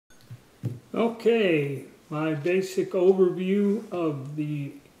Okay, my basic overview of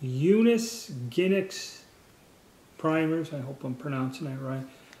the UNIS GINEX primers, I hope I'm pronouncing that right,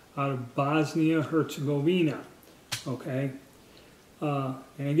 out of Bosnia-Herzegovina. Okay, and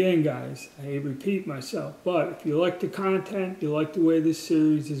again guys, I repeat myself, but if you like the content, you like the way this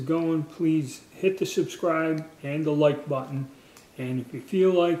series is going, please hit the subscribe and the like button. And if you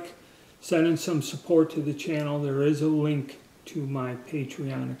feel like sending some support to the channel, there is a link to my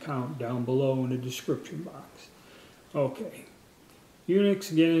Patreon account down below in the description box. Okay,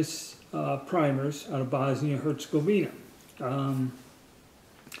 UNIS GINEX primers out of Bosnia-Herzegovina.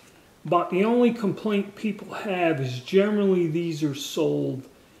 But the only complaint people have is generally these are sold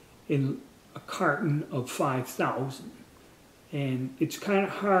in a carton of 5,000. And it's kind of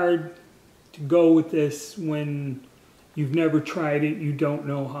hard to go with this when you've never tried it, you don't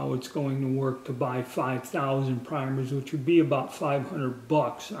know how it's going to work to buy 5,000 primers, which would be about 500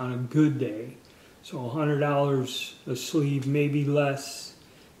 bucks on a good day. So $100 a sleeve, maybe less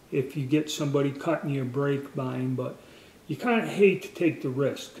if you get somebody cutting you a break buying, but you kind of hate to take the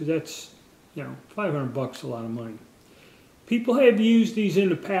risk because that's, 500 bucks a lot of money. People have used these in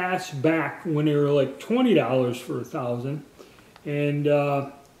the past back when they were like $20 for 1,000, and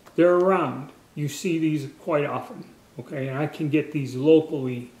they're around. You see these quite often. Okay, and I can get these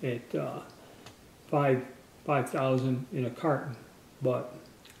locally at 5,000 in a carton, but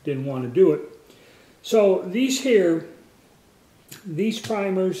didn't want to do it. So these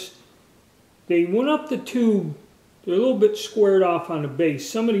primers, they went up the tube. They're a little bit squared off on the base.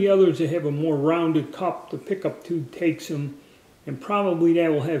 Some of the others, they have a more rounded cup. The pickup tube takes them, and probably that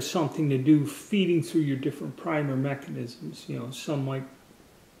will have something to do feeding through your different primer mechanisms. Some like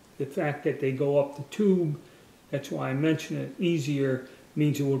the fact that they go up the tube. That's why I mention it. Easier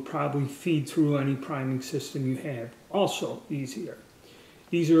means it will probably feed through any priming system you have. Also easier.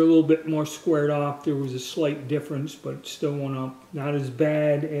 These are a little bit more squared off. There was a slight difference, but it still went up. Not as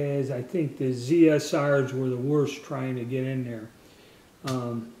bad as I think the ZSRs were the worst trying to get in there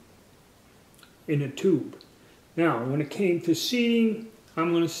in a tube. Now, when it came to seating,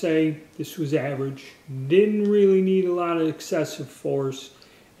 I'm going to say this was average. Didn't really need a lot of excessive force.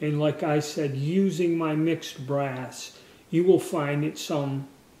 And like I said, using my mixed brass, you will find it some,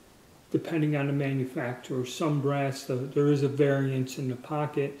 depending on the manufacturer, some brass, there is a variance in the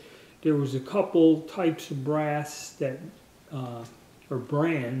pocket. There was a couple types of brass that, or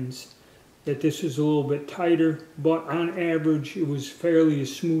brands, that this was a little bit tighter, but on average it was fairly a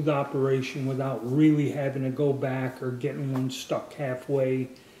smooth operation without really having to go back or getting one stuck halfway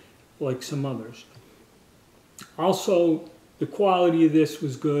like some others. Also, the quality of this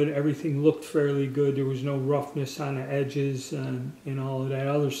was good. Everything looked fairly good. There was no roughness on the edges and all of that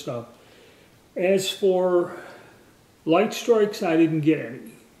other stuff. As for light strikes, I didn't get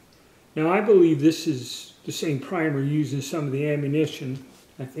any. Now, I believe this is the same primer used in some of the ammunition.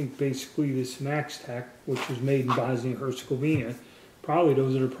 I think basically this Max Tech, which was made in Bosnia-Herzegovina, probably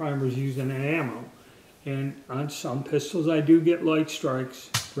those are the primers used in an ammo. And on some pistols, I do get light strikes.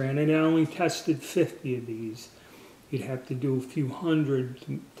 Granted, I only tested 50 of these. You'd have to do a few hundred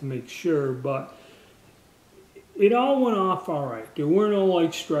to make sure, but it all went off all right. There were no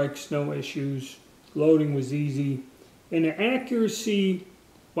light strikes, no issues. Loading was easy. And the accuracy,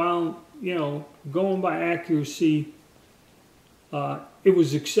 while, going by accuracy, it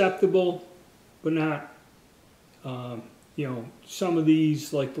was acceptable, but not, some of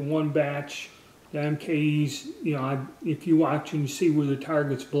these, like the one batch, the MKEs, if you watch and you see where the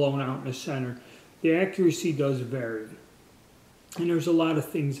target's blown out in the center, the accuracy does vary, and there's a lot of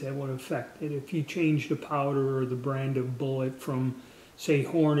things that would affect it. If you change the powder or the brand of bullet from, say,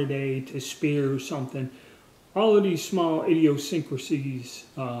 Hornady to Spear or something, all of these small idiosyncrasies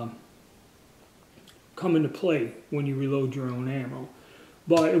come into play when you reload your own ammo.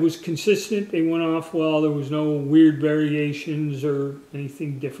 But it was consistent, they went off well, there was no weird variations or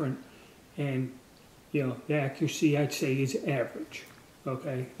anything different, and the accuracy, I'd say, is average,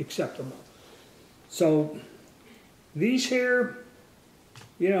 okay, acceptable. So these here,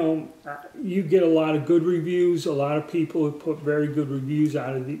 you get a lot of good reviews. A lot of people have put very good reviews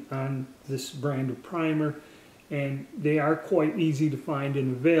on this brand of primer, and they are quite easy to find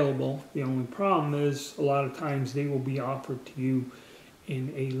and available. The only problem is a lot of times they will be offered to you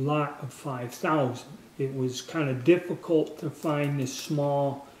in a lot of 5,000. It was kind of difficult to find this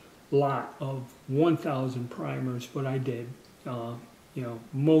small lot of 1,000 primers, but I did.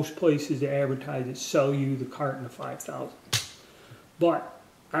 Most places that advertise it sell you the carton of 5,000. But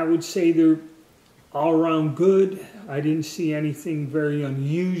I would say they're all around good. I didn't see anything very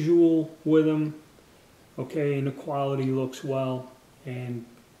unusual with them. Okay, and the quality looks well. And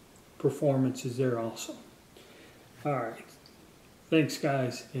performance is there also. All right. Thanks,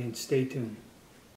 guys, and stay tuned.